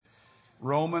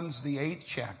Romans, the 8th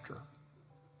chapter.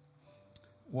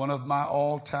 One of my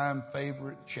all-time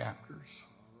favorite chapters.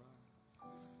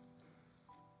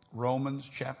 Romans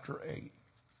chapter 8.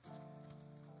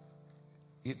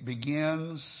 It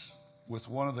begins with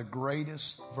one of the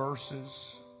greatest verses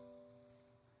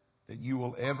that you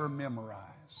will ever memorize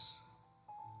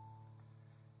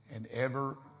and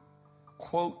ever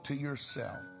quote to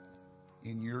yourself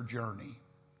in your journey.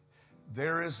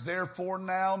 There is therefore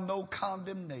now no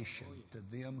condemnation to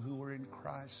them who are in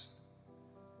Christ.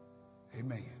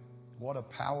 Amen. What a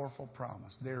powerful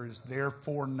promise. There is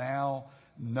therefore now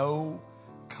no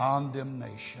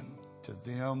condemnation to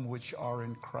them which are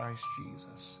in Christ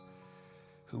Jesus,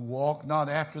 who walk not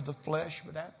after the flesh,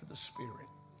 but after the Spirit.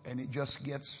 And it just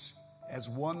gets, as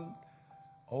one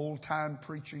old-time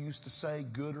preacher used to say,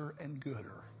 gooder and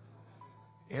gooder.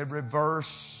 Every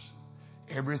verse,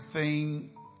 everything,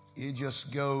 it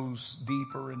just goes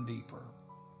deeper and deeper.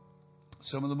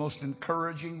 Some of the most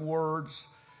encouraging words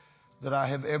that I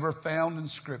have ever found in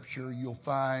Scripture you'll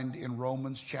find in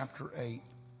Romans chapter 8.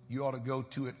 You ought to go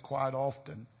to it quite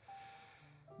often.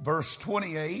 Verse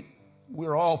 28,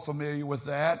 we're all familiar with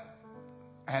that.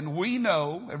 And we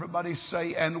know, everybody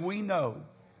say, and we know.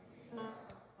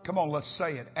 Come on, let's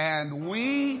say it. And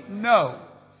we know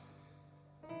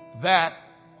that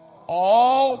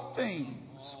all things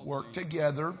work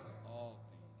together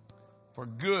for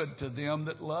good to them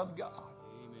that love God.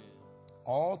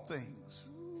 All things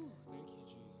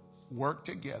work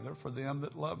together for them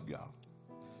that love God.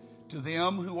 To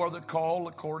them who are the called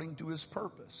according to His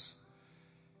purpose.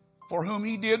 For whom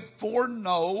He did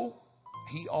foreknow,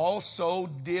 He also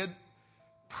did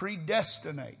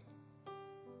predestinate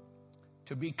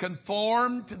to be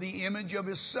conformed to the image of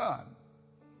His Son,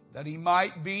 that He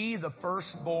might be the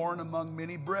firstborn among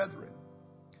many brethren.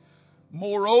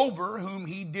 Moreover, whom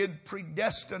He did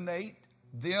predestinate,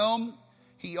 them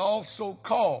He also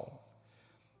called.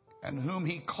 And whom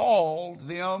He called,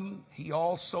 them He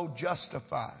also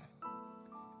justified.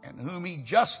 And whom He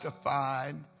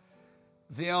justified,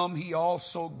 them He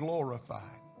also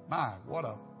glorified. My, what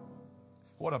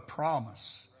a promise.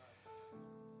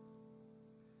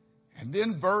 And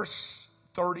then verse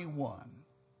 31.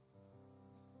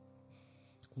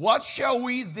 What shall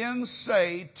we then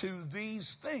say to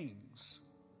these things?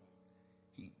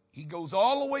 He goes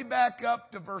all the way back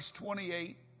up to verse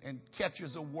 28 and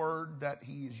catches a word that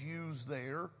he has used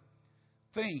there.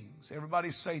 Things.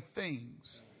 Everybody say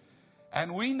things.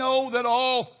 And we know that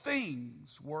all things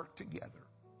work together.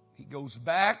 He goes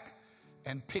back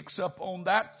and picks up on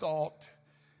that thought,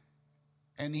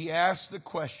 and he asks the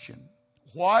question,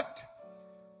 what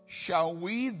shall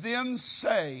we then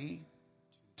say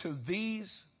to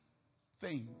these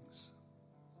things?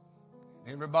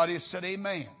 Everybody said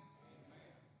amen.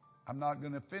 I'm not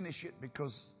going to finish it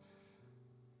because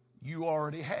you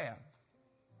already have.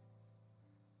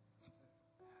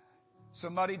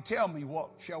 Somebody tell me, what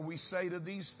shall we say to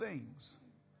these things?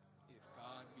 If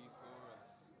God be for us,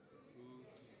 who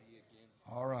can be against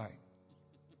us? All right.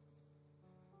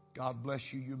 God bless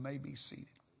you. You may be seated.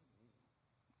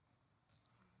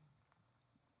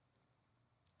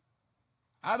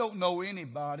 I don't know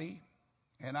anybody,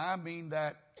 and I mean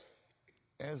that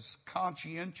as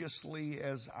conscientiously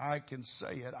as I can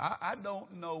say it. I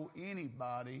don't know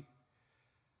anybody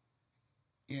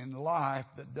in life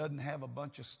that doesn't have a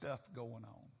bunch of stuff going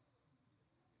on.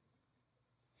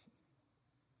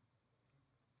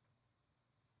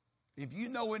 If you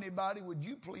know anybody, would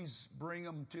you please bring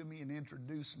them to me and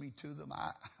introduce me to them?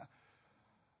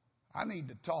 I need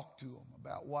to talk to them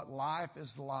about what life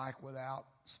is like without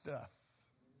stuff.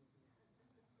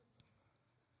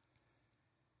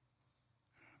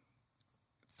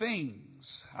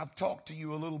 Things. I've talked to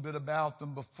you a little bit about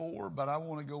them before, but I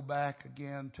want to go back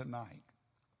again tonight.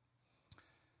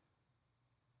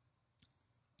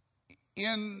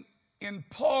 In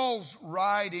Paul's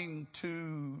writing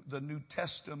to the New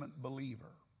Testament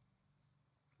believer,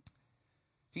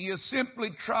 he is simply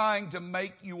trying to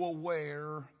make you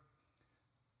aware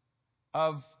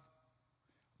of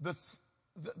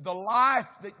the life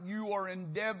that you are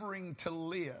endeavoring to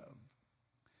live.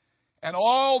 And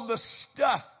all the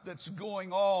stuff that's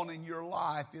going on in your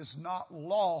life is not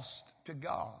lost to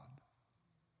God.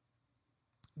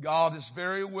 God is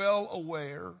very well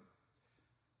aware,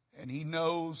 and He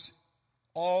knows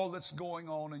all that's going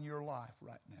on in your life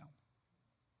right now.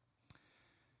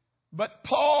 But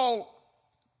Paul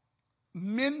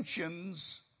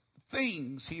mentions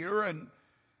things here, and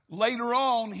later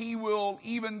on he will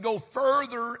even go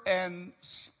further and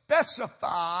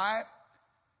specify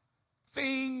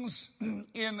things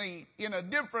in a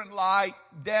different light.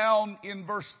 Down in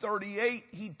verse 38,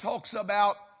 he talks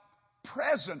about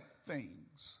present things.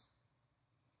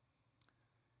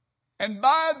 And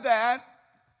by that,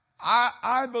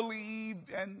 I believe,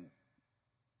 and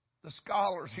the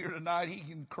scholars here tonight, he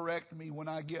can correct me when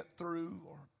I get through,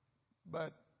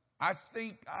 but I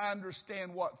think I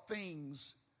understand what things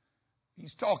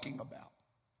he's talking about.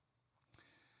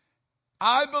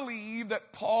 I believe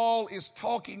that Paul is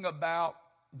talking about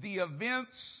the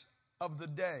events of the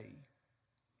day,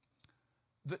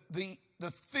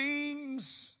 the things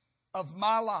of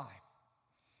my life,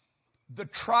 the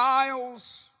trials,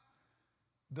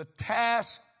 the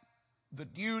tasks, the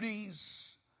duties,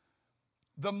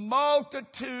 the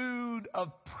multitude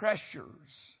of pressures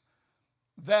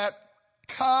that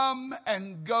come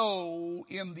and go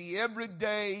in the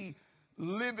everyday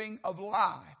living of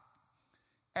life.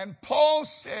 And Paul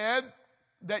said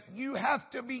that you have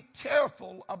to be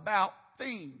careful about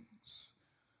things,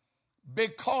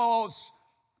 because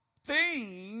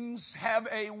things have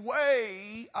a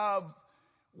way of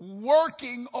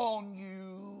working on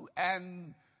you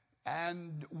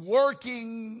and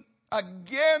working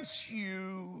against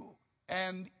you.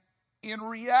 And in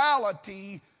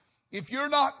reality, if you're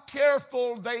not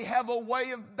careful, they have a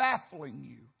way of baffling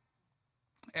you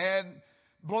and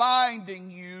blinding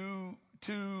you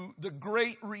to the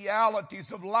great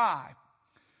realities of life.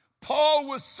 Paul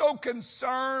was so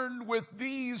concerned with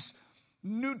these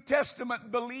New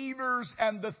Testament believers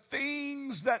and the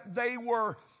things that they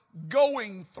were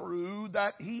going through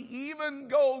that he even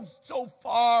goes so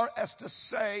far as to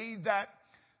say that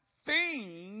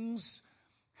things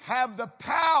have the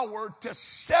power to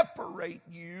separate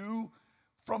you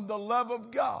from the love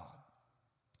of God.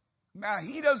 Now,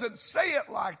 he doesn't say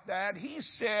it like that. He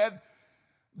said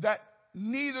that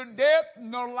neither death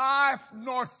nor life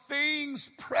nor things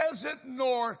present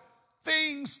nor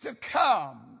things to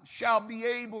come shall be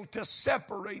able to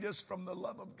separate us from the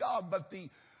love of God. But the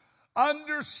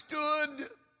understood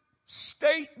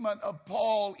statement of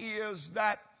Paul is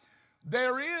that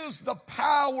there is the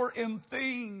power in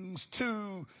things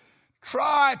to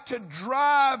try to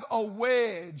drive a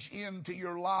wedge into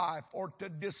your life or to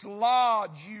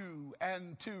dislodge you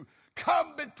and to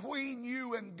come between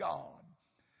you and God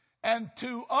and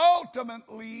to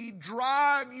ultimately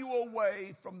drive you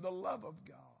away from the love of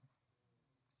God.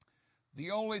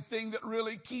 The only thing that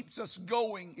really keeps us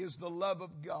going is the love of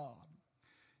God.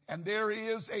 And there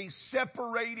is a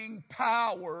separating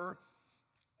power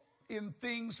in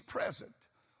things present.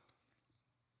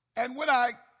 And when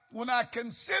I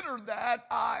consider that,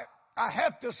 I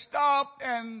have to stop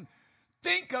and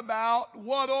think about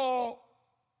what all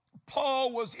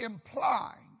Paul was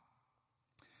implying.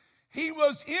 He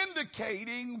was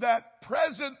indicating that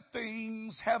present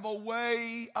things have a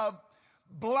way of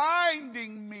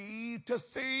blinding me to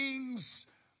things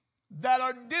that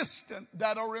are distant,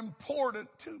 that are important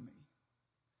to me.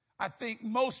 I think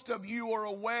most of you are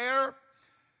aware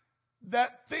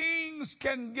that things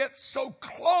can get so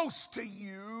close to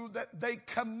you that they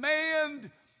command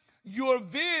your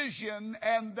vision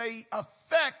and they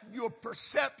affect your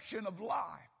perception of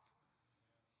life.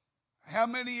 How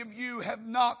many of you have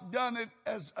not done it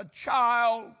as a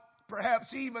child,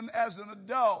 perhaps even as an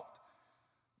adult?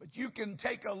 But you can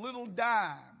take a little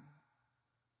dime.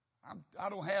 I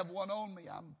don't have one on me.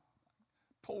 I'm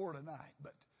poor tonight.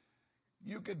 But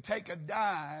you can take a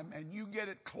dime and you get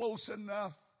it close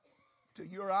enough to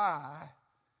your eye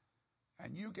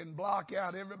and you can block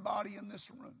out everybody in this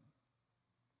room.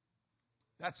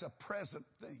 That's a present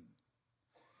thing.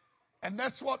 And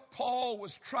that's what Paul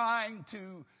was trying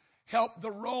to help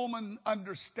the Roman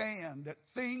understand, that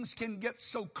things can get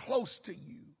so close to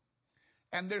you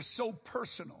and they're so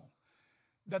personal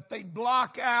that they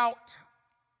block out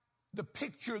the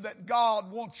picture that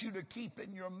God wants you to keep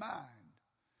in your mind.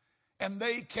 And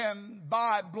they can,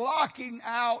 by blocking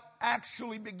out,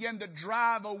 actually begin to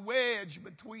drive a wedge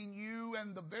between you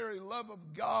and the very love of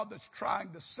God that's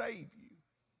trying to save you.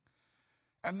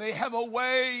 And they have a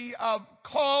way of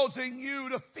causing you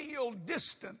to feel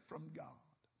distant from God.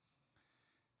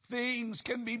 Things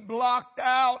can be blocked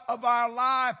out of our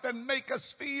life and make us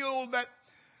feel that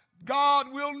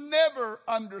God will never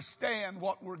understand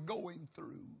what we're going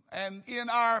through. And in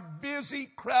our busy,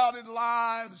 crowded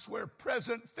lives where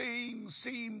present things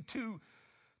seem to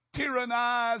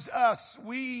tyrannize us,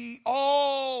 we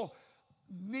all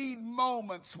need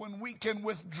moments when we can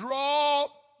withdraw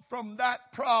from that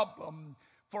problem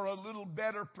for a little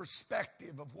better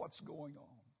perspective of what's going on.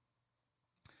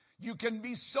 You can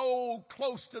be so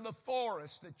close to the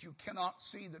forest that you cannot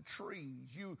see the trees.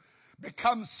 You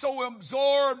become so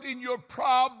absorbed in your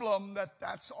problem that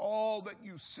that's all that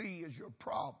you see is your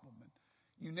problem.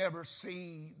 You never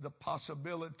see the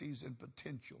possibilities and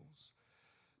potentials.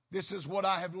 This is what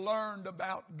I have learned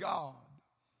about God,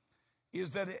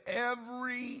 is that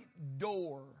every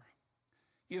door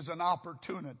is an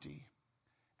opportunity,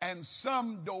 and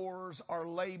some doors are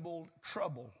labeled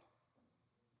trouble.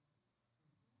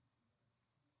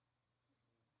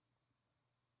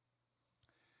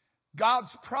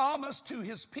 God's promise to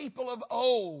His people of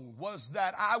old was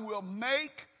that I will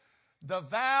make the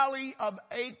valley of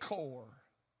Achor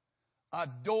a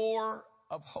door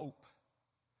of hope.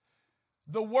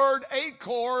 The word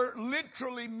Achor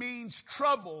literally means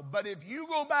trouble, but if you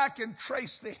go back and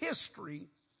trace the history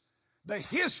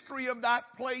of that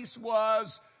place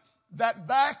was that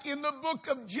back in the book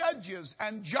of Judges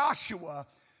and Joshua,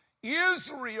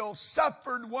 Israel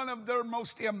suffered one of their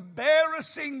most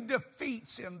embarrassing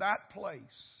defeats in that place.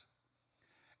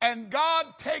 And God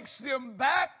takes them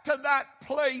back to that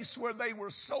place where they were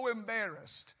so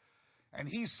embarrassed. And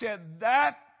He said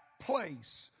that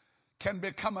place can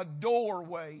become a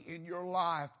doorway in your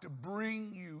life to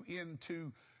bring you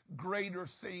into greater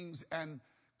things and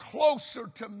closer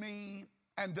to me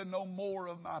and to know more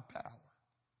of my power.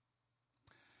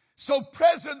 So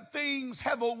present things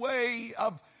have a way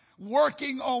of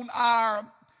working on our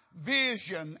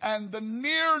vision and the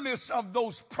nearness of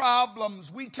those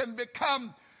problems. We can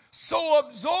become so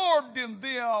absorbed in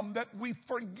them that we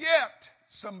forget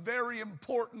some very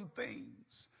important things.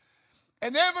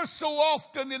 And ever so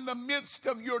often in the midst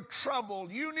of your trouble,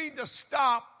 you need to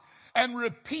stop and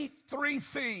repeat 3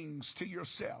 things to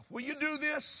yourself. Will you do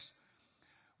this?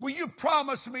 Will you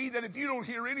promise me that if you don't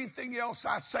hear anything else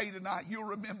I say tonight, you'll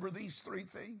remember these 3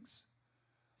 things?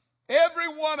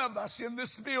 Every one of us in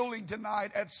this building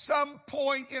tonight, at some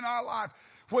point in our life,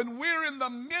 when we're in the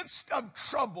midst of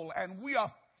trouble and we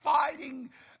are fighting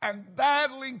and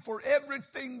battling for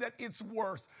everything that it's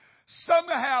worth,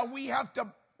 somehow we have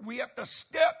to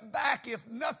step back, if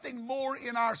nothing more,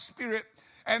 in our spirit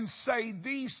and say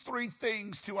these 3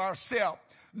 things to ourselves.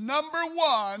 Number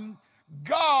 1,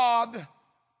 God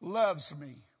loves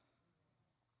me.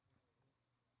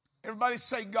 Everybody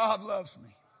say, God loves me.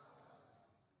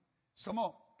 Come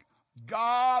on.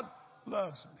 God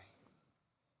loves me.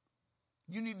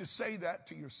 You need to say that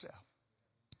to yourself,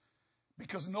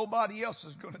 because nobody else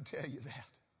is going to tell you that.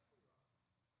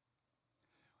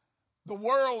 The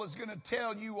world is going to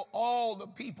tell you all the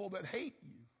people that hate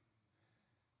you.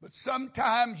 But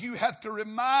sometimes you have to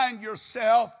remind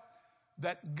yourself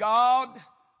that God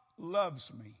loves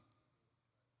me.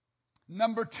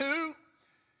 Number 2,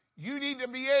 you need to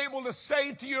be able to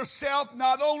say to yourself,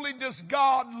 not only does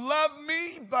God love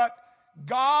me, but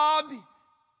God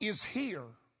is here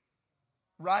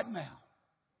right now.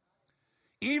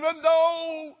 Even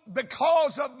though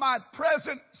because of my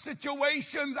present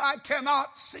situations I cannot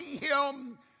see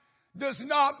Him, does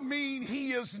not mean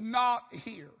He is not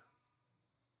here.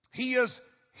 He is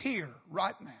here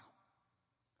right now.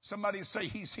 Somebody say,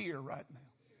 He's here right now.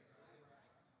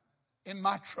 In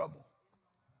my trouble,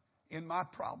 in my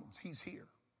problems, He's here.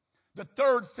 The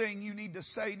third thing you need to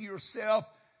say to yourself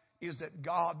is that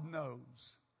God knows.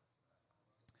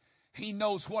 He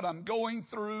knows what I'm going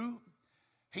through.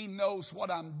 He knows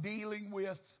what I'm dealing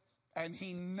with. And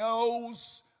He knows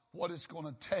what it's going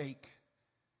to take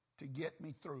to get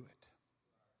me through it.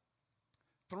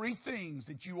 3 things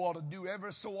that you ought to do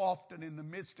ever so often in the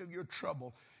midst of your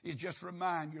trouble is just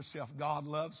remind yourself, God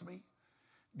loves me,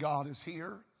 God is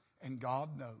here, and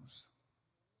God knows.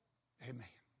 Amen.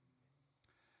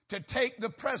 To take the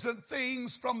present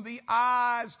things from the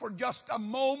eyes for just a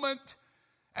moment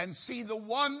and see the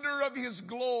wonder of His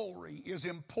glory is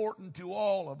important to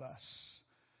all of us.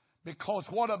 Because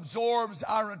what absorbs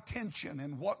our attention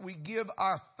and what we give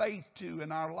our faith to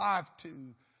and our life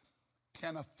to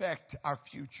can affect our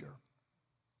future.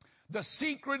 The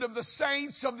secret of the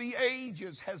saints of the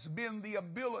ages has been the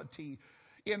ability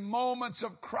in moments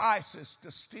of crisis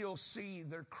to still see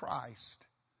their Christ.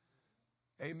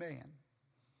 Amen.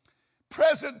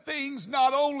 Present things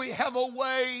not only have a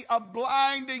way of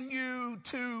blinding you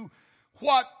to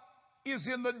what is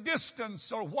in the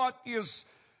distance or what is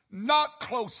not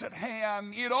close at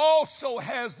hand, it also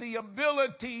has the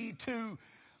ability to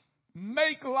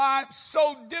make life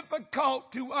so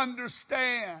difficult to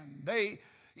understand.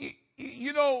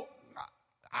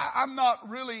 I'm not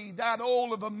really that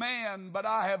old of a man, but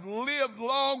I have lived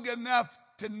long enough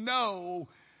to know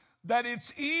that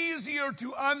it's easier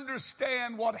to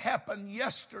understand what happened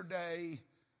yesterday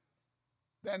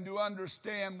than to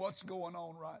understand what's going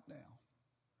on right now.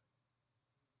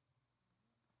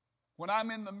 When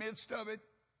I'm in the midst of it,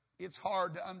 it's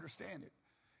hard to understand it.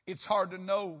 It's hard to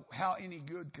know how any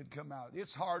good could come out.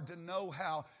 It's hard to know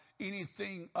how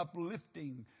anything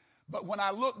uplifting. But when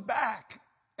I look back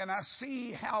and I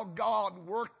see how God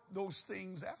worked those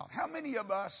things out, how many of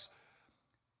us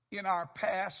in our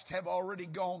past have already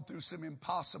gone through some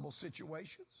impossible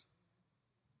situations?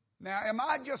 Now, am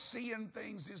I just seeing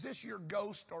things? Is this your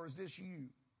ghost or is this you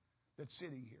that's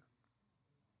sitting here?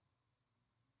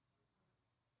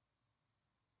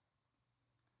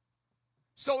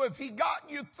 So if He got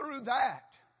you through that,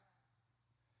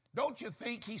 don't you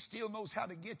think He still knows how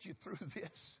to get you through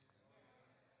this?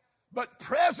 But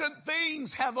present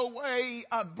things have a way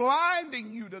of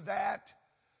blinding you to that.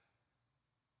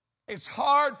 It's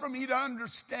hard for me to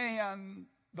understand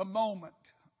the moment.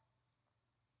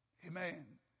 Amen.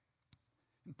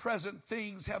 And present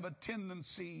things have a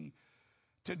tendency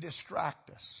to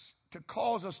distract us, to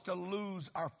cause us to lose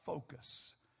our focus,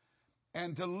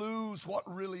 and to lose what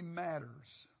really matters.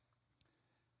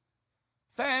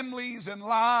 Families and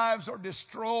lives are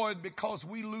destroyed because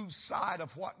we lose sight of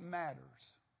what matters.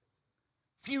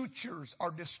 Futures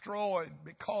are destroyed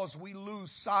because we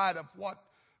lose sight of what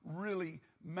really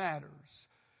matters.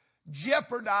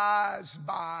 Jeopardized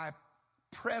by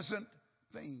present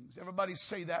things. Everybody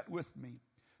say that with me.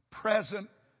 Present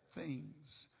things.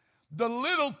 The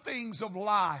little things of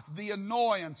life, the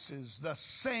annoyances, the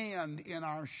sand in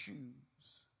our shoes.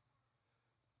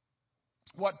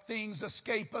 What things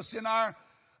escape us in our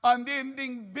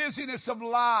unending busyness of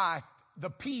life, the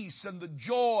peace and the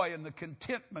joy and the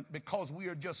contentment, because we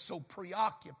are just so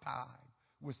preoccupied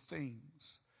with things.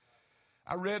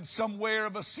 I read somewhere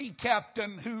of a sea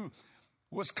captain who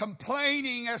was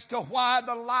complaining as to why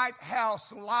the lighthouse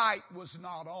light was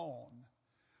not on.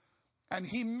 And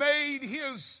he made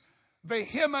his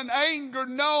vehement anger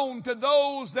known to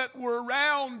those that were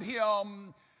around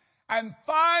him. And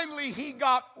finally he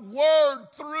got word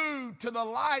through to the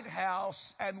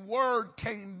lighthouse, and word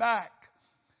came back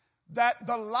that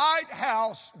the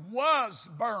lighthouse was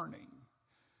burning.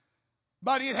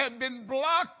 But it had been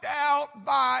blocked out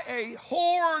by a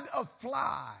horde of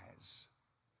flies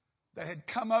that had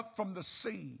come up from the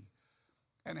sea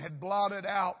and had blotted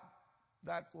out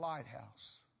that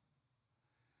lighthouse.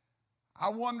 I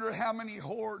wonder how many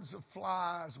hordes of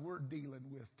flies we're dealing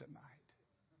with tonight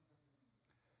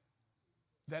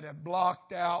that have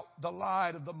blocked out the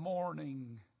light of the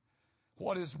morning.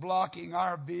 What is blocking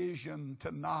our vision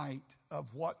tonight of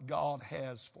what God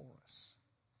has for us?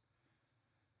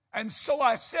 And so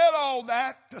I said all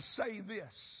that to say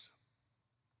this.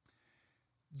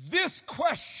 This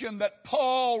question that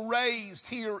Paul raised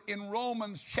here in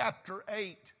Romans chapter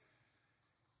 8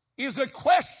 is a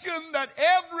question that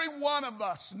every one of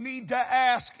us need to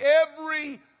ask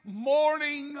every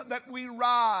morning that we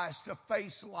rise to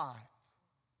face life.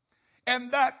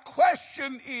 And that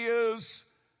question is,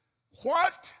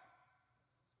 what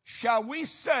shall we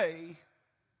say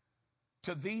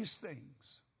to these things?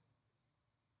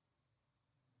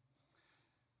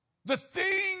 The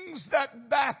things that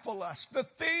baffle us, the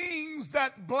things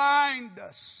that blind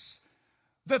us,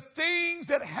 the things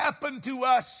that happen to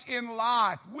us in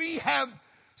life, we have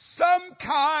some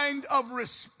kind of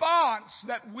response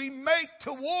that we make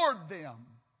toward them,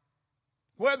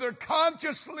 whether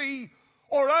consciously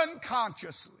or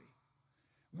unconsciously.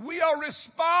 We are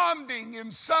responding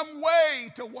in some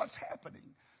way to what's happening.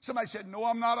 Somebody said, no,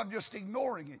 I'm not. I'm just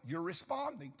ignoring it. You're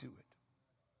responding to it.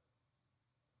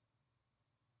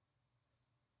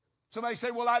 Somebody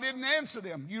said, well, I didn't answer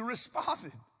them. You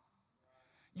responded.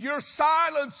 Your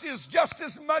silence is just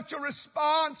as much a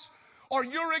response, or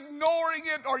you're ignoring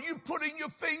it, or you putting your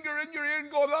finger in your ear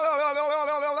and going, la, la, la, la,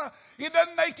 la, la, la. It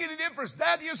doesn't make any difference.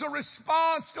 That is a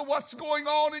response to what's going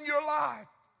on in your life.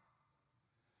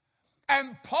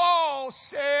 And Paul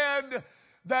said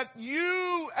that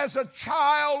you, as a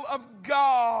child of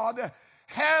God,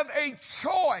 have a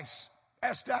choice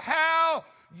as to how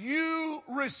you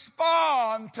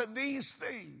respond to these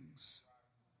things.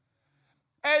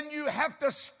 And you have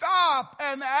to stop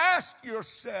and ask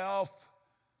yourself,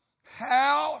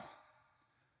 how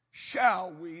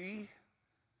shall we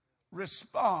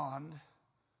respond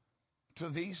to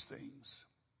these things?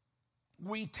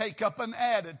 We take up an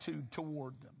attitude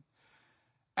toward them.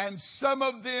 And some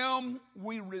of them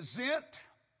we resent,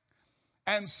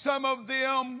 and some of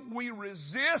them we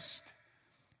resist,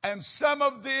 and some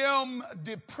of them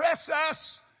depress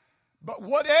us. But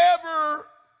whatever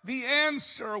the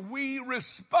answer, we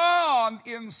respond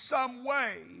in some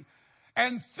way.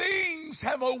 And things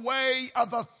have a way of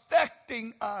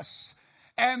affecting us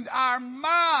and our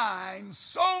minds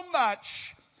so much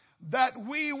that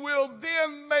we will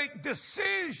then make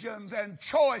decisions and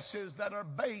choices that are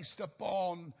based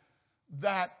upon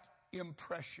that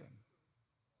impression.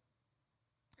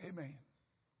 Amen.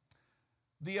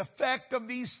 The effect of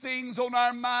these things on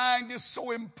our mind is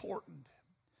so important.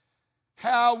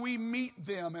 How we meet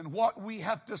them and what we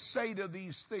have to say to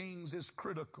these things is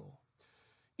critical.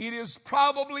 It is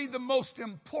probably the most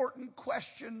important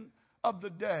question of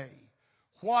the day.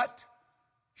 What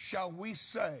shall we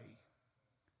say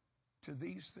to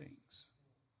these things?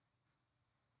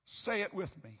 Say it with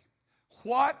me.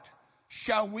 What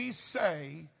shall we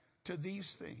say to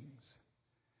these things?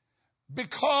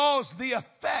 Because the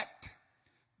effect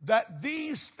that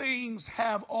these things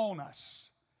have on us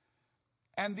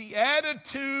and the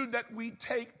attitude that we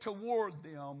take toward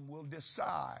them will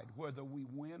decide whether we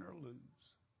win or lose,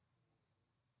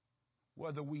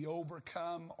 whether we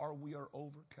overcome or we are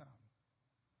overcome.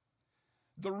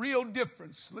 The real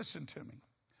difference, listen to me.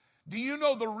 Do you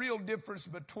know the real difference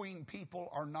between people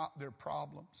are not their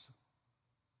problems?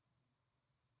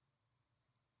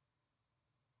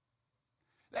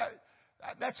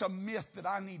 That's a myth that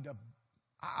I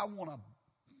want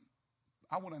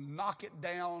to knock it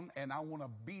down, and I want to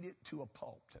beat it to a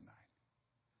pulp tonight.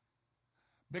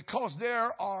 Because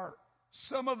there are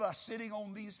some of us sitting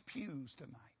on these pews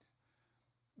tonight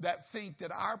that think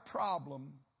that our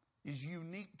problem is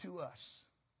unique to us.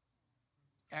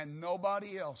 And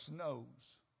nobody else knows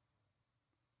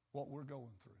what we're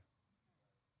going through.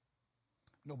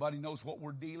 Nobody knows what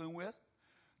we're dealing with.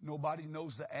 Nobody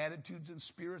knows the attitudes and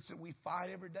spirits that we fight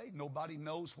every day. Nobody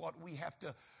knows what we have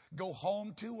to go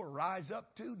home to or rise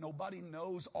up to. Nobody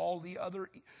knows all the other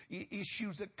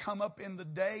issues that come up in the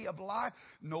day of life.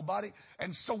 Nobody.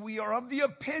 And so we are of the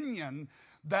opinion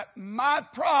that my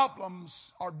problems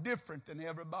are different than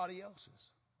everybody else's.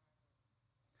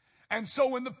 And so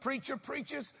when the preacher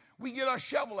preaches, we get our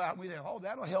shovel out and we think, oh,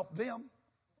 that'll help them.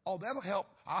 Oh, that'll help.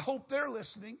 I hope they're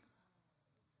listening.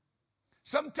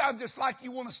 Sometimes it's like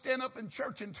you want to stand up in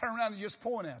church and turn around and just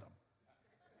point at them.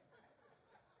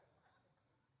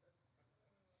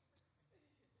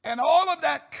 And all of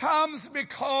that comes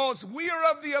because we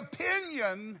are of the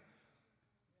opinion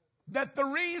that the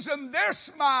reason they're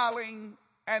smiling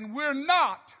and we're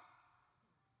not,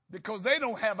 because they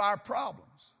don't have our problems.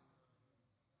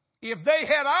 If they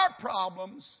had our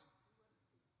problems,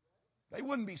 they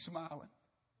wouldn't be smiling.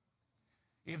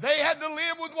 If they had to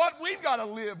live with what we've got to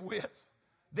live with,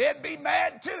 they'd be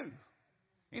mad too.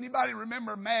 Anybody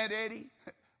remember Mad Eddie?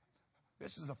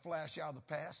 This is a flash out of the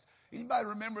past. Anybody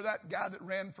remember that guy that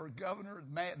ran for governor?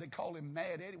 They called him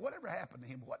Mad Eddie. Whatever happened to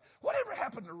him? Whatever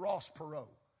happened to Ross Perot?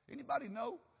 Anybody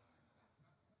know?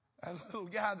 That little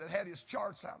guy that had his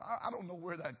charts out. I don't know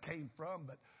where that came from,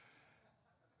 but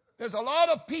there's a lot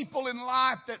of people in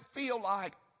life that feel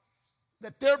like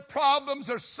that their problems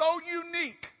are so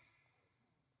unique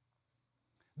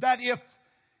that if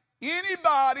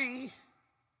anybody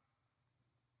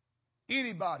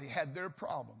had their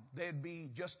problem, they'd be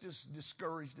just as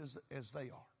discouraged as they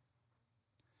are.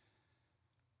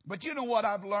 But you know what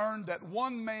I've learned? That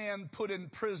one man put in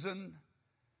prison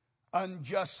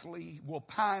unjustly will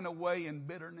pine away in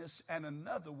bitterness, and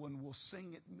another one will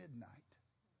sing at midnight.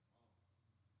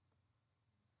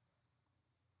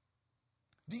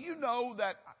 Do you know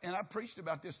that, and I preached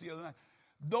about this the other night,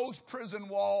 those prison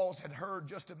walls had heard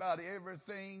just about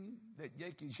everything that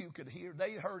you could hear.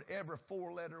 They heard every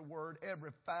four-letter word,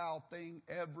 every foul thing,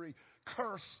 every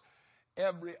curse,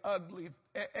 every ugly,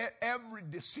 every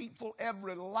deceitful,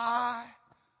 every lie.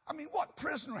 I mean, what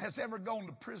prisoner has ever gone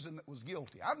to prison that was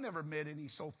guilty? I've never met any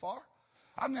so far.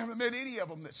 I've never met any of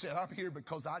them that said, I'm here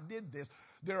because I did this.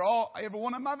 They're all, every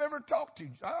one of them I've ever talked to.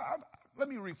 Let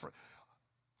me rephrase.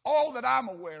 All that I'm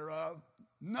aware of,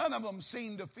 none of them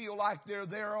seem to feel like they're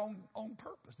there on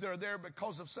purpose. They're there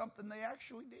because of something they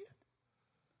actually did.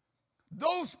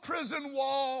 Those prison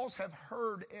walls have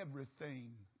heard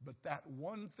everything but that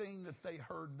one thing that they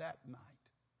heard that night.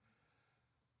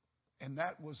 And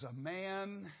that was a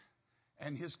man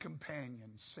and his companion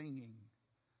singing.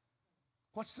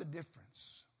 What's the difference?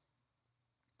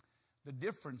 The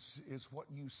difference is what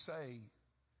you say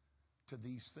to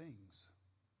these things.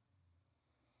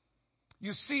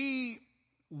 You see,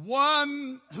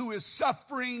 one who is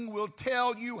suffering will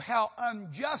tell you how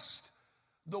unjust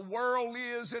the world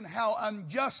is and how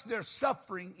unjust their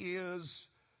suffering is.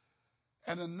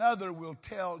 And another will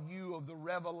tell you of the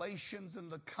revelations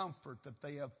and the comfort that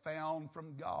they have found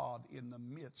from God in the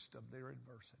midst of their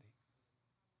adversity.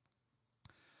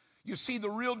 You see,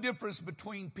 the real difference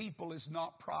between people is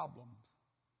not problems.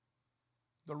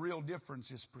 The real difference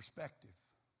is perspective.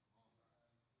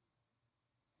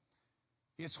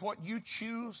 It's what you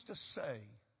choose to say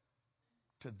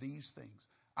to these things.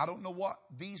 I don't know what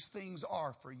these things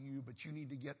are for you, but you need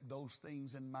to get those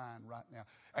things in mind right now.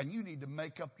 And you need to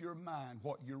make up your mind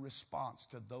what your response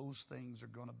to those things are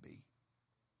going to be.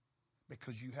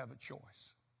 Because you have a choice.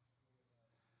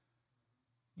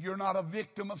 You're not a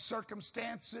victim of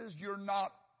circumstances. You're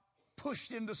not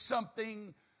pushed into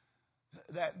something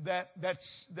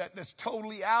that's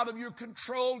totally out of your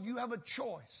control. You have a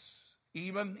choice,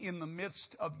 even in the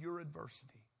midst of your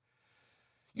adversity.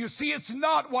 You see, it's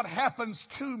not what happens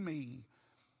to me,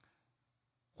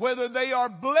 whether they are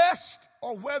blessed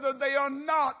or whether they are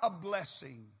not a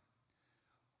blessing,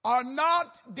 are not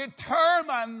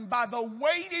determined by the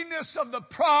weightiness of the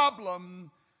problem,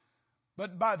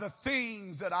 but by the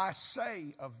things that I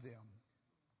say of them.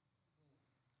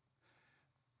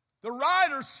 The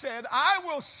writer said, I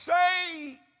will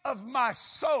say of my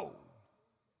soul,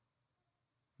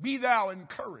 be thou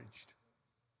encouraged.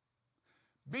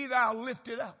 Be thou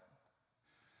lifted up.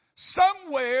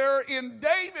 Somewhere in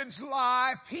David's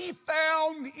life, he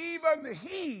found even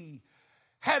he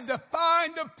had to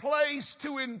find a place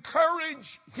to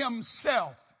encourage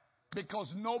himself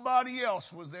because nobody else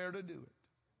was there to do it.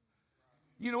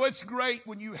 You know, it's great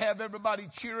when you have everybody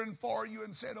cheering for you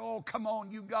and said, oh, come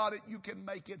on, you got it, you can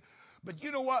make it. But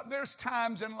you know what? There's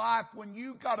times in life when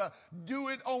you got to do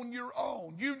it on your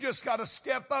own. You just got to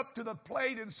step up to the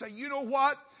plate and say, you know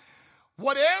what?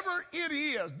 Whatever it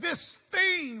is, this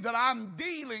thing that I'm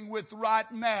dealing with right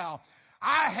now,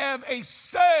 I have a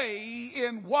say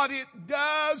in what it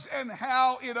does and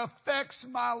how it affects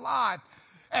my life.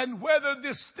 And whether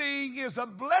this thing is a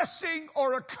blessing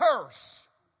or a curse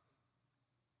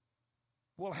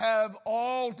will have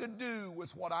all to do with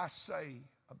what I say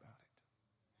about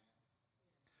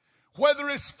it. Whether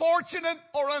it's fortunate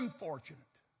or unfortunate.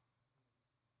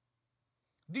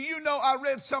 Do you know, I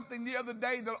read something the other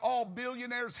day that all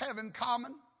billionaires have in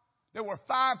common? There were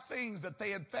 5 things that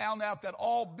they had found out that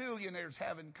all billionaires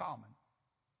have in common.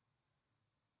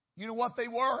 You know what they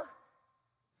were?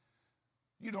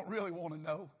 You don't really want to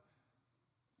know.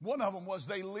 One of them was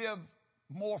they live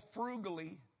more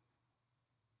frugally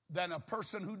than a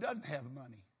person who doesn't have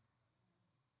money.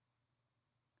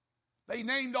 They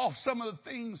named off some of the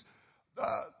things.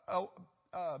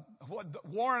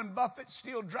 Warren Buffett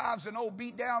still drives an old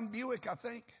beat-down Buick, I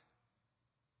think.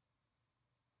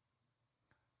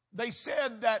 They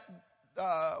said that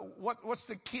what's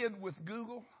the kid with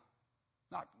Google?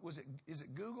 Is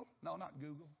it Google? No, not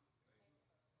Google.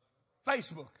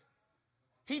 Facebook.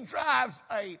 He drives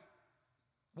a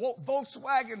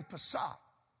Volkswagen Passat.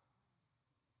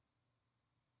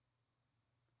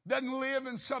 Doesn't live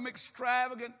in some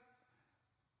extravagant.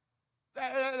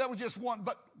 That was just one.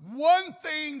 But one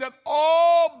thing that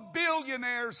all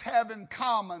billionaires have in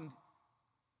common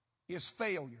is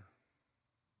failure.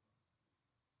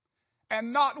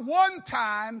 And not one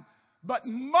time, but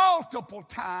multiple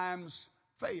times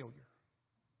failure.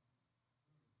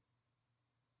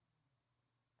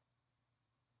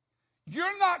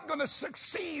 You're not going to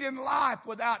succeed in life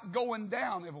without going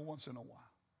down every once in a while.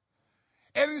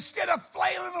 And instead of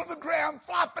flailing on the ground,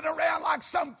 flopping around like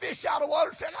some fish out of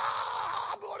water, saying,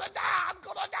 I'm going to die, I'm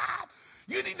going to die.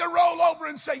 You need to roll over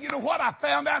and say, you know what, I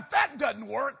found out that doesn't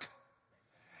work.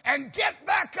 And get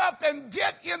back up and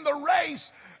get in the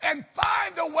race and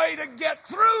find a way to get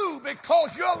through,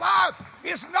 because your life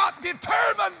is not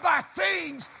determined by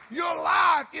things. Your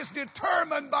life is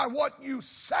determined by what you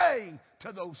say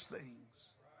to those things.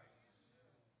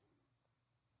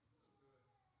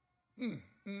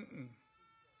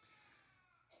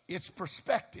 It's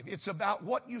perspective. It's about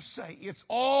what you say. It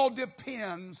all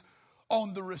depends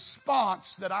on the response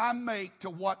that I make to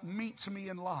what meets me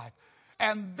in life.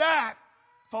 And that,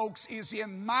 folks, is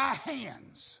in my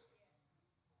hands.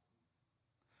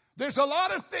 There's a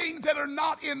lot of things that are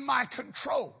not in my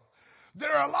control.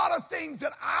 There are a lot of things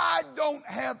that I don't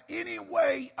have any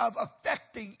way of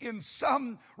affecting in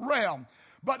some realm.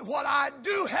 But what I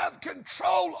do have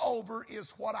control over is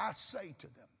what I say to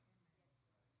them.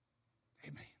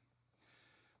 Amen.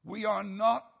 We are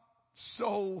not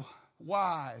so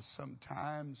wise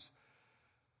sometimes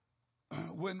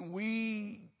when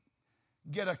we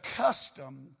get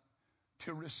accustomed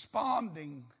to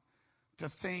responding to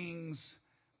things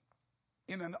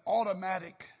in an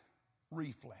automatic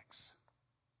reflex.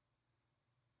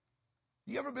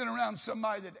 You ever been around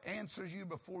somebody that answers you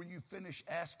before you finish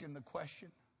asking the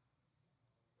question?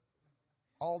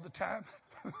 All the time?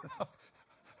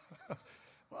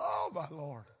 Oh, my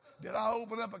Lord. Did I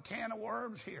open up a can of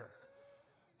worms here?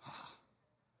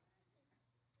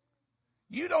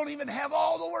 You don't even have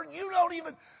all the words.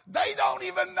 They don't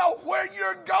even know where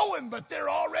you're going, but they're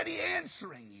already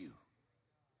answering you.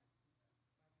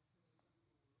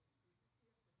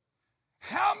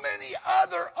 How many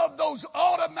other of those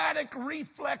automatic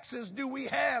reflexes do we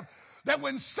have that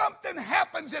when something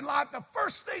happens in life, the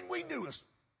first thing we do is,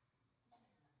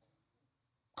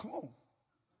 come on,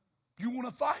 you want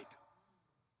to fight?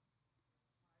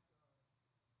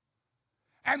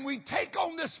 And we take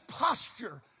on this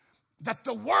posture that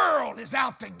the world is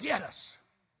out to get us.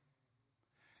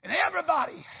 And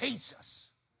everybody hates us.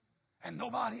 And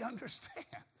nobody understands.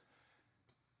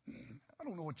 I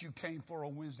don't know what you came for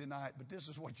on Wednesday night, but this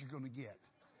is what you're going to get.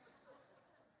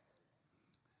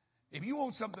 If you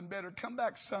want something better, come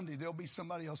back Sunday. There'll be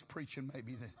somebody else preaching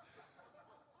maybe.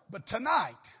 But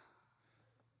tonight,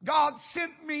 God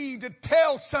sent me to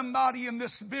tell somebody in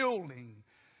this building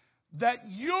that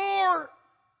your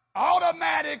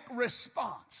automatic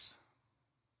response.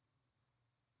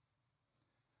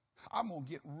 I'm going to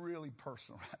get really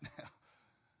personal right now.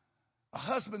 A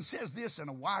husband says this and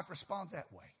a wife responds that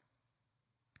way.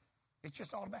 It's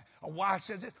just automatic. A wife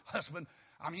says it, husband,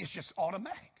 it's just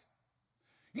automatic.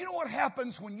 You know what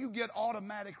happens when you get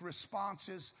automatic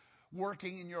responses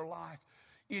working in your life?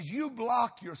 Is you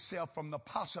block yourself from the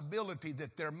possibility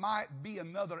that there might be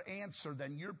another answer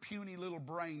than your puny little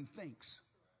brain thinks.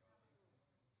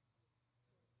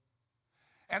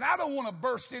 And I don't want to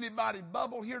burst anybody's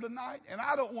bubble here tonight, and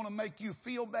I don't want to make you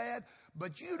feel bad,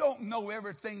 but you don't know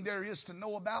everything there is to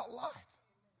know about life.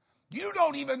 You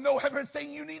don't even know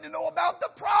everything you need to know about the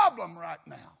problem right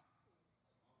now.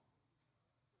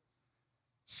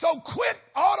 So quit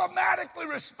automatically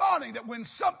responding that when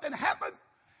something happens,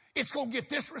 it's going to get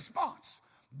this response.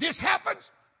 This happens,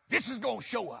 this is going to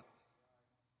show up.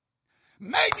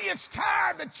 Maybe it's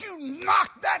time that you knock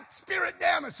that spirit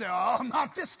down and say, oh,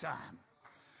 not this time.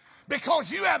 Because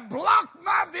you have blocked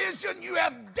my vision, you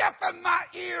have deafened my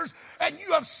ears, and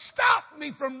you have stopped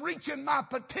me from reaching my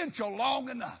potential long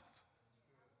enough.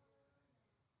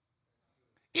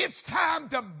 It's time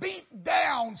to beat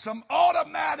down some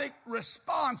automatic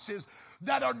responses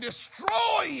that are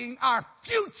destroying our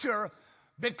future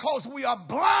because we are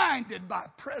blinded by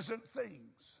present things.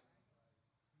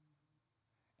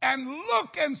 And look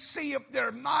and see if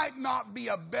there might not be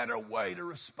a better way to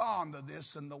respond to this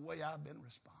than the way I've been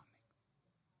responding.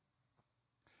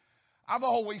 I've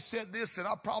always said this, and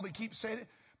I'll probably keep saying it.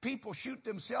 People shoot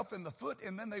themselves in the foot,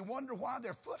 and then they wonder why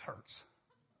their foot hurts.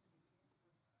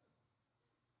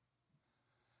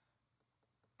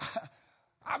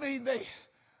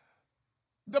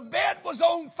 The bed was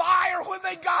on fire when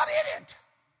they got in it.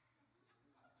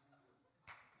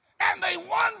 And they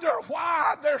wonder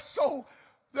why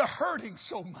they're hurting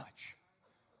so much.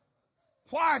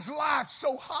 Why is life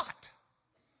so hot?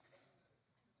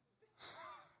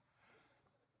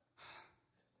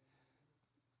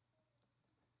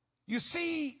 You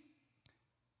see,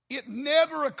 it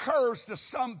never occurs to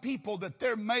some people that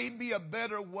there may be a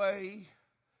better way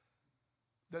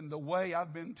than the way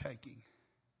I've been taking.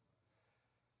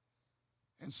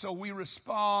 And so we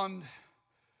respond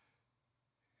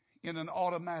in an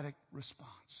automatic response.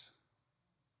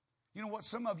 You know what?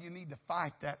 Some of you need to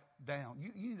fight that down.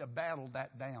 You need to battle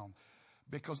that down.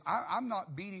 Because I'm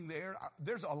not beating the air.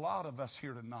 There's a lot of us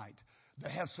here tonight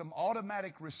that have some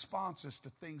automatic responses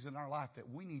to things in our life that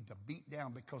we need to beat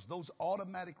down, because those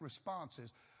automatic responses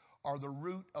are the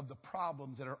root of the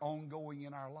problems that are ongoing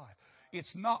in our life.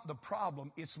 It's not the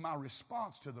problem, it's my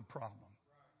response to the problem.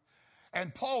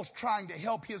 And Paul's trying to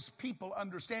help his people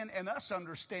understand and us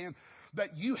understand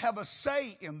that you have a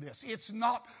say in this. It's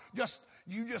not just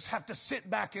you just have to sit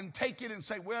back and take it and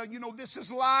say, well, this is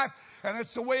life and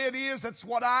it's the way it is. That's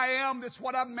what I am. That's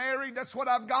what I'm married. That's what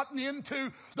I've gotten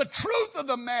into. The truth of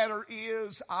the matter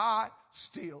is I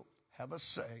still have a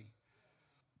say.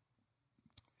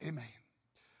 Amen.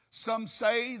 Some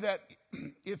say that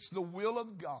it's the will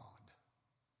of God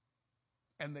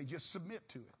and they just submit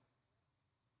to it.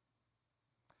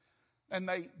 And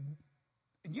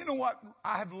you know what?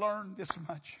 I have learned this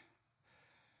much.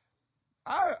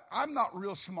 I'm not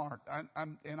real smart,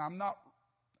 I'm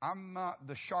not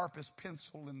the sharpest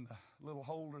pencil in the little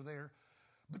holder there.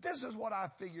 But this is what I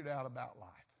figured out about life.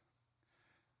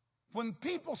 When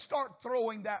people start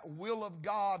throwing that will of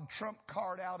God trump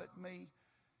card out at me,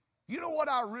 you know what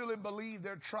I really believe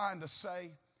they're trying to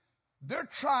say? They're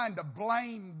trying to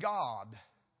blame God.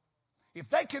 If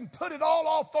they can put it all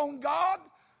off on God,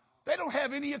 they don't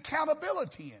have any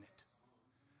accountability in it.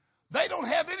 They don't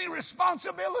have any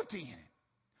responsibility in it.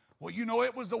 Well,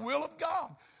 it was the will of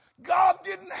God. God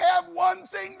didn't have one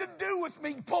thing to do with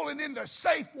me pulling into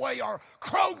Safeway or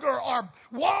Kroger or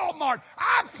Walmart.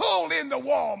 I pulled into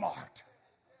Walmart.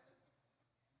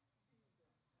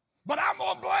 But I'm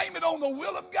going to blame it on the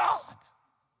will of God.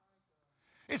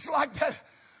 It's like that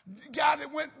guy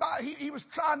that went by, he was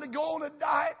trying to go on a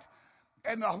diet,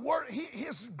 and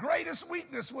his greatest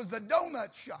weakness was the donut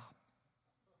shop.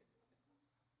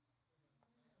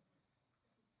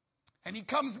 And he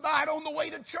comes by it on the way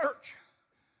to church.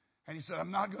 And he said,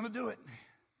 I'm not going to do it.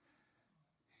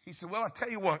 He said, well, I tell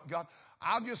you what, God,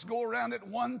 I'll just go around it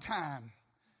one time.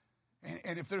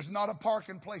 And if there's not a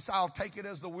parking place, I'll take it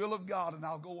as the will of God and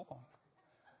I'll go on.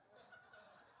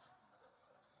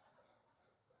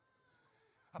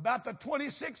 About the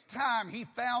 26th time he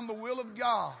found the will of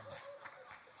God.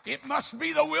 It must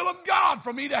be the will of God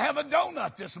for me to have a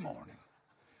donut this morning.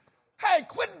 Hey,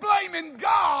 quit blaming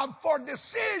God for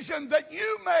decisions that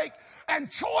you make and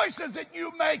choices that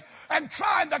you make and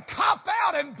trying to cop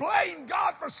out and blame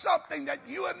God for something that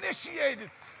you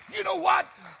initiated. You know what?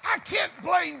 I can't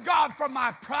blame God for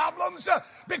my problems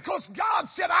because God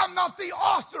said I'm not the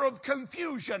author of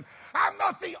confusion. I'm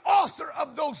not the author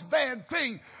of those bad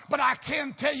things. But I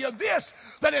can tell you this,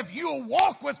 that if you'll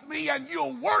walk with me and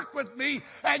you'll work with me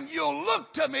and you'll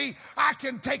look to me, I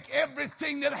can take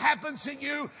everything that happens to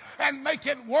you and make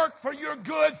it work for your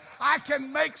good. I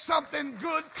can make something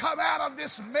good come out of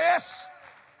this mess.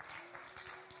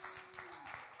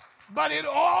 But it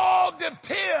all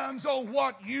depends on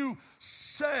what you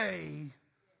say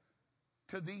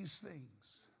to these things.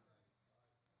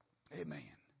 Amen.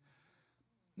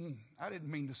 I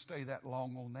didn't mean to stay that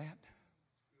long on that.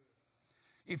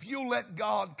 If you'll let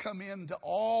God come into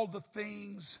all the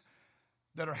things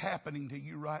that are happening to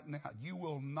you right now, you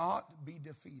will not be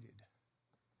defeated.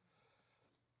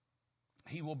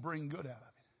 He will bring good out of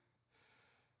it.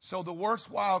 So the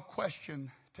worthwhile question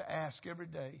to ask every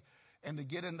day, and to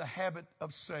get in the habit of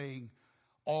saying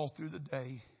all through the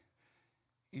day,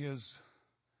 is,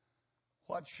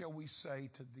 what shall we say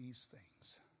to these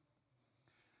things?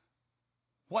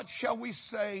 What shall we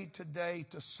say today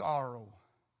to sorrow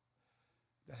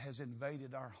that has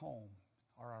invaded our home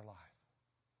or our life?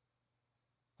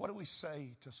 What do we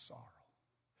say to sorrow?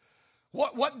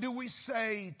 What do we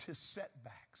say to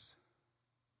setbacks?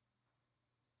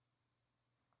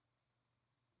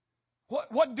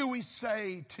 What do we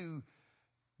say to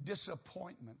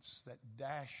disappointments that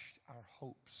dashed our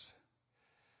hopes?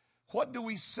 What do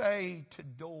we say to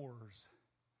doors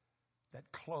that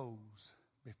close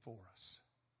before us?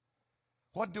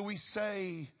 What do we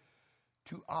say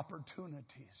to opportunities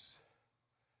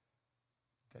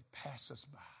that pass us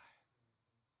by?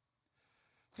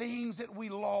 Things that we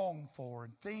long for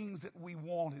and things that we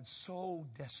wanted so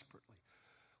desperately.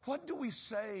 What do we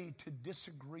say to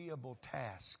disagreeable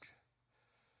tasks?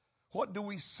 What do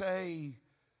we say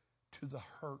to the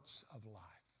hurts of life?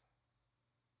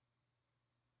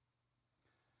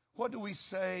 What do we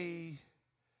say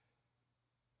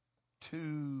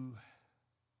to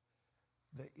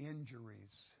the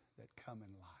injuries that come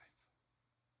in life?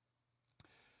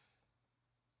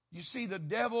 You see, the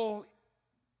devil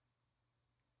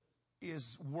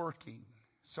is working,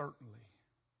 certainly.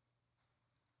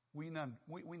 We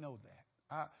know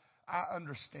that. I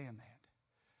understand that.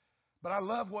 But I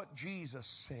love what Jesus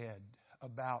said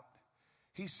about,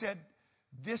 he said,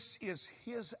 this is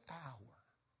his hour.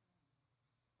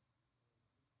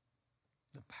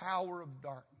 The power of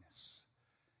darkness.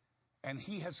 And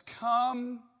he has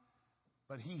come,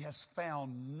 but he has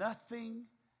found nothing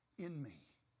in me.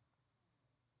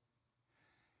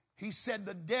 He said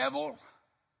the devil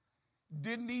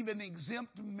didn't even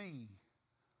exempt me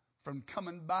from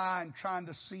coming by and trying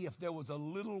to see if there was a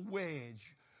little wedge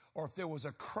or if there was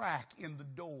a crack in the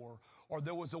door or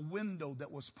there was a window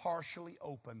that was partially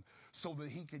open so that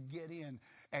he could get in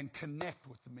and connect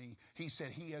with me. He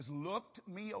said he has looked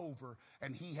me over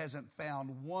and he hasn't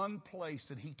found one place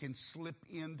that he can slip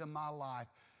into my life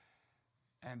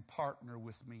and partner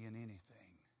with me in anything.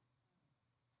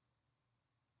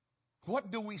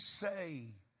 What do we say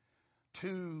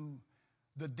to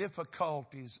the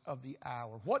difficulties of the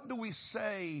hour? What do we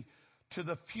say to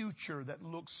the future that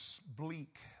looks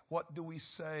bleak? What do we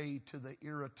say to the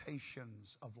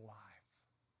irritations of life?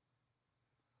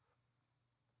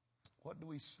 What do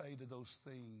we say to those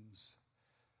things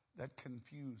that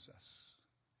confuse us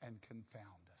and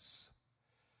confound us?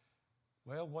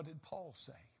 Well, what did Paul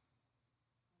say?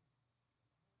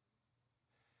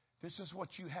 This is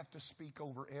what you have to speak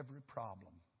over every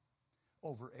problem,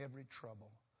 over every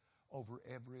trouble, over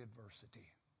every adversity.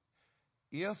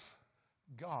 If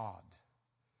God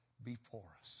be for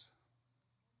us,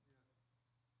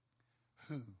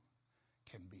 who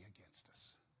can be against us?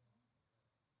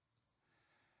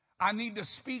 I need to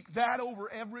speak that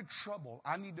over every trouble.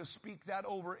 I need to speak that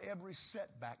over every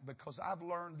setback, because I've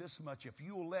learned this much. If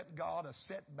you will let God, a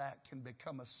setback can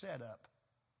become a setup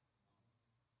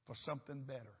for something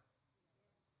better.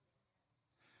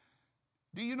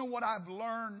 Do you know what I've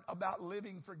learned about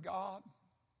living for God?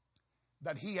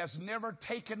 That He has never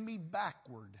taken me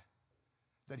backward.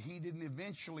 That He didn't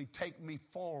eventually take me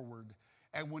forward.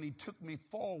 And when He took me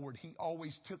forward, He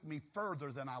always took me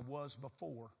further than I was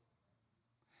before.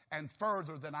 And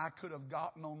further than I could have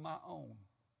gotten on my own.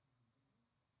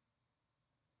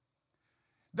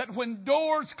 That when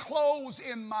doors close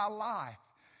in my life,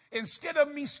 instead of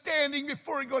me standing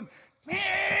before Him going,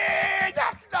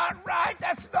 that's not right,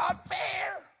 that's not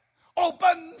fair,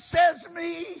 open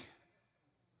sesame,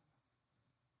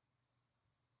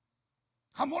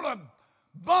 I'm going to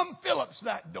bum Phillips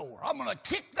that door. I'm going to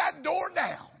kick that door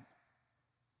down.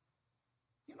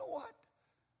 You know what?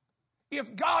 If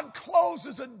God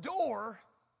closes a door,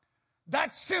 that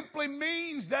simply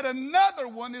means that another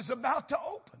one is about to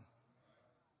open.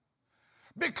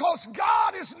 Because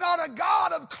God is not a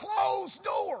God of closed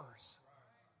doors.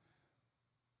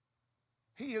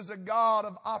 He is a God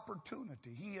of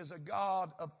opportunity. He is a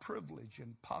God of privilege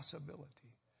and possibility.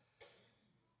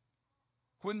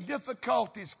 When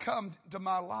difficulties come to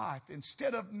my life,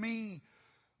 instead of me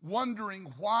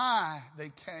wondering why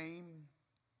they came,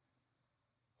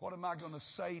 what am I going to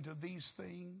say to these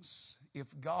things? If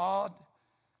God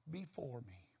be for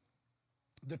me.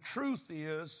 The truth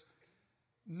is,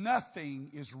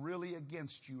 nothing is really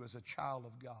against you as a child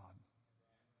of God.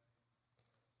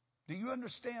 Do you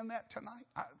understand that tonight?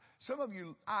 Some of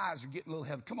your eyes are getting a little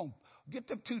heavy. Come on, get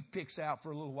the toothpicks out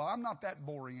for a little while. I'm not that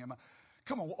boring, am I?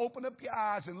 Come on, open up your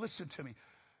eyes and listen to me.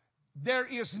 There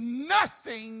is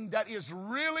nothing that is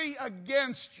really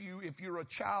against you if you're a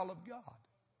child of God.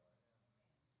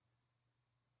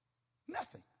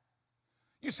 Nothing.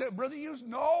 You said, Brother Hughes,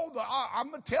 no,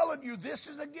 I'm telling you this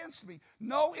is against me.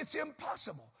 No, it's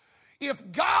impossible. If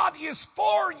God is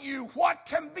for you, what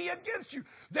can be against you?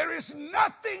 There is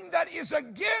nothing that is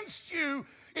against you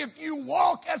if you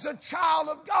walk as a child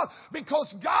of God.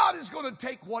 Because God is going to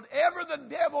take whatever the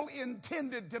devil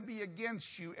intended to be against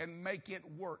you and make it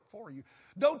work for you.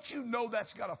 Don't you know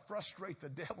that's got to frustrate the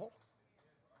devil?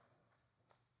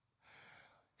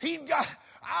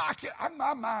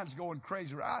 My mind's going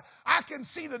crazy. I can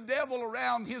see the devil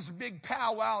around his big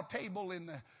powwow table in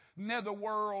the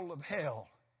netherworld of hell.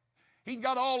 He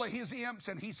got all of his imps,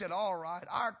 and he said, all right,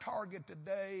 our target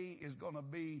today is going to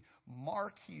be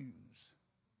Mark Hughes.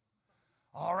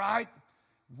 All right,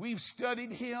 we've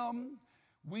studied him.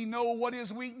 We know what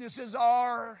his weaknesses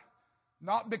are,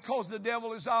 not because the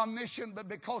devil is omniscient, but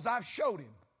because I've showed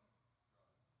him.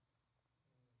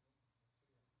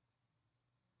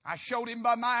 I showed him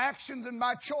by my actions and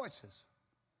my choices.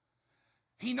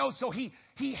 He knows, so he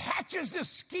hatches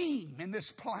this scheme and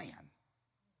this plan.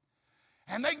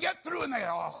 And they get through and they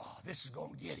go, oh, this is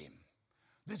going to get him.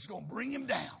 This is going to bring him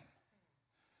down.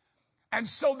 And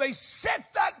so they set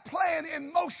that plan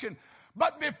in motion.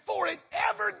 But before it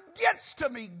ever gets to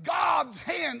me, God's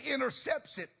hand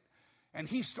intercepts it. And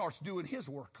He starts doing His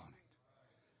work on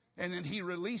it. And then He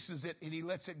releases it and He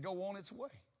lets it go on its way.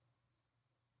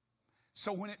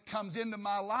 So when it comes into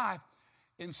my life,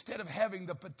 instead of having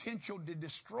the potential to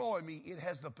destroy me, it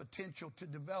has the potential to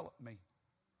develop me.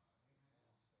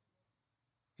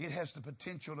 It has the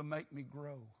potential to make me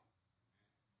grow.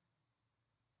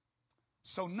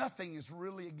 So nothing is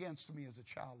really against me as a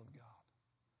child of God.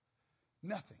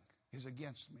 Nothing is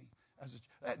against me.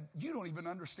 You don't even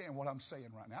understand what I'm saying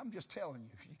right now. I'm just telling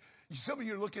you. Some of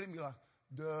you are looking at me like,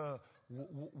 duh,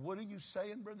 what are you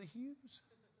saying, Brother Hughes?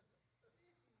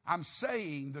 I'm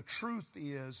saying the truth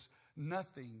is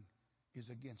nothing is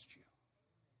against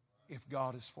you if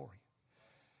God is for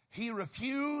you. He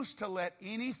refused to let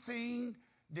anything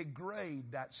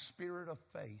degrade that spirit of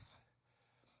faith.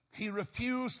 He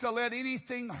refused to let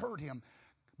anything hurt him.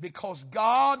 Because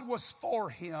God was for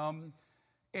him,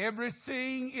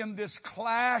 everything in this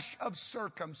clash of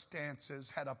circumstances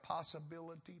had a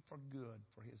possibility for good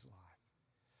for his life.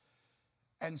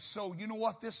 And so, you know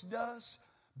what this does?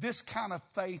 This kind of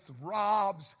faith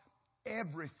robs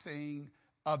everything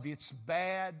of its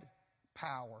bad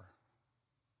power.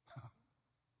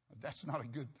 That's not a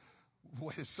good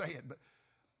way to say it, but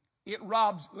it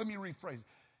robs, let me rephrase it.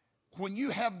 When you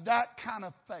have that kind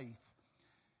of faith,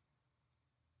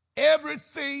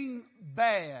 everything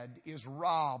bad is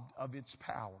robbed of its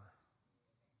power.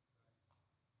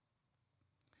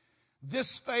 This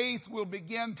faith will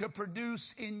begin to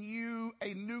produce in you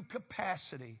a new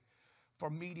capacity for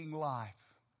meeting life.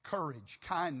 courage,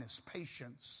 kindness,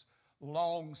 patience,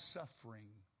 long-suffering.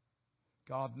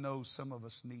 God knows some of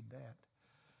us need that.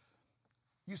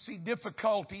 You see,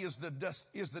 difficulty is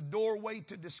the doorway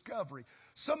to discovery.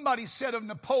 Somebody said of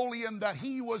Napoleon that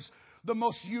he was the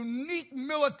most unique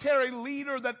military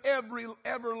leader that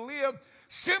ever lived,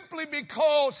 simply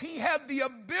because he had the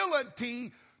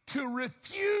ability to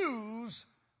refuse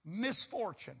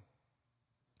misfortune.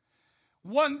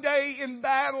 One day in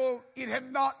battle, it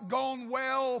had not gone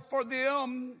well for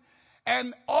them,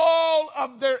 and all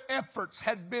of their efforts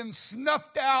had been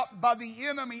snuffed out by the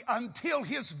enemy until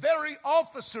his very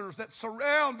officers that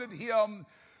surrounded him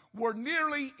were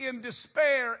nearly in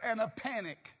despair and a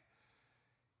panic.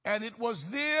 And it was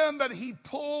then that he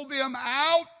pulled them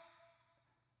out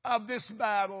of this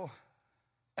battle,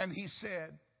 and he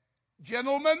said,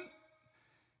 "Gentlemen,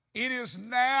 it is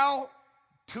now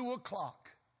 2:00.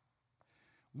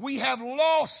 We have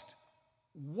lost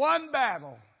one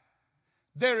battle.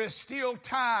 There is still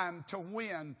time to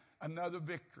win another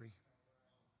victory."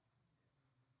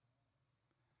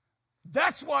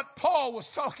 That's what Paul was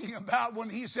talking about when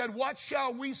he said, "What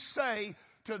shall we say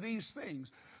to these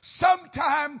things?"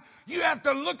 Sometime you have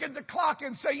to look at the clock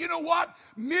and say, "You know what?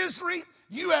 Misery,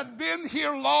 you have been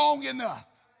here long enough.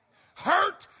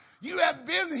 Hurt, you have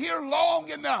been here long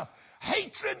enough.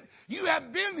 Hatred, you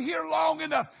have been here long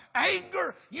enough.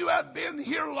 Anger, you have been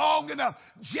here long enough.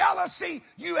 Jealousy,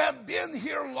 you have been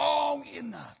here long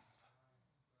enough.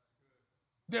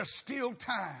 There's still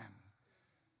time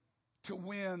to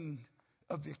win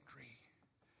a victory."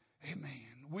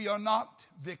 Amen. We are not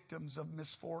victims of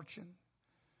misfortune.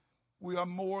 We are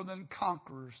more than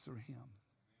conquerors through Him.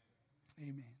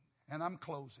 Amen. And I'm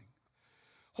closing.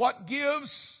 What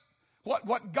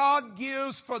God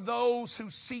gives for those who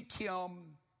seek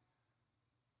Him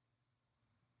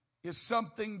is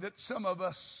something that some of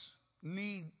us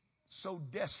need so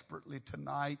desperately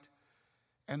tonight,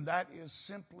 and that is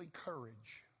simply courage.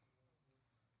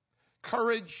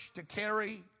 Courage to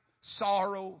carry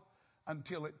sorrow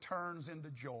until it turns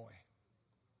into joy.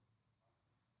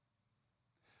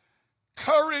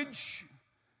 Courage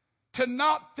to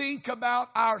not think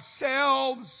about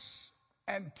ourselves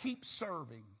and keep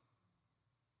serving.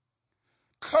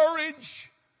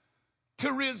 Courage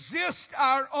to resist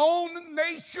our own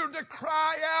nature to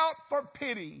cry out for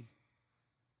pity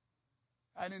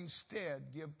and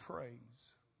instead give praise.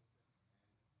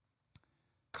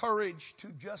 Courage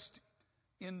to just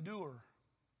endure.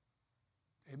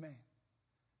 Amen.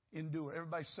 Endure.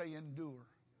 Everybody say endure.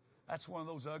 That's one of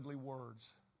those ugly words.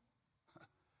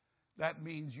 That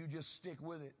means you just stick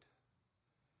with it.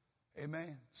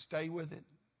 Amen. Stay with it.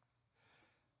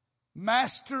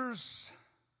 Masters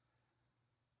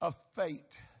of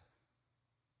fate,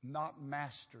 not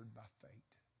mastered by fate.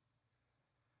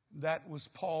 That was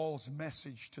Paul's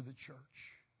message to the church.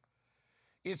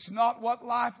 It's not what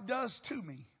life does to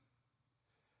me,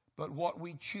 but what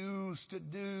we choose to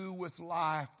do with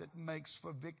life that makes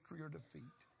for victory or defeat.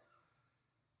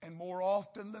 And more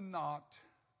often than not,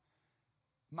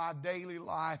 my daily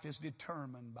life is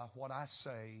determined by what I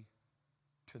say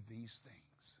to these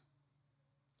things.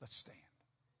 Let's stand.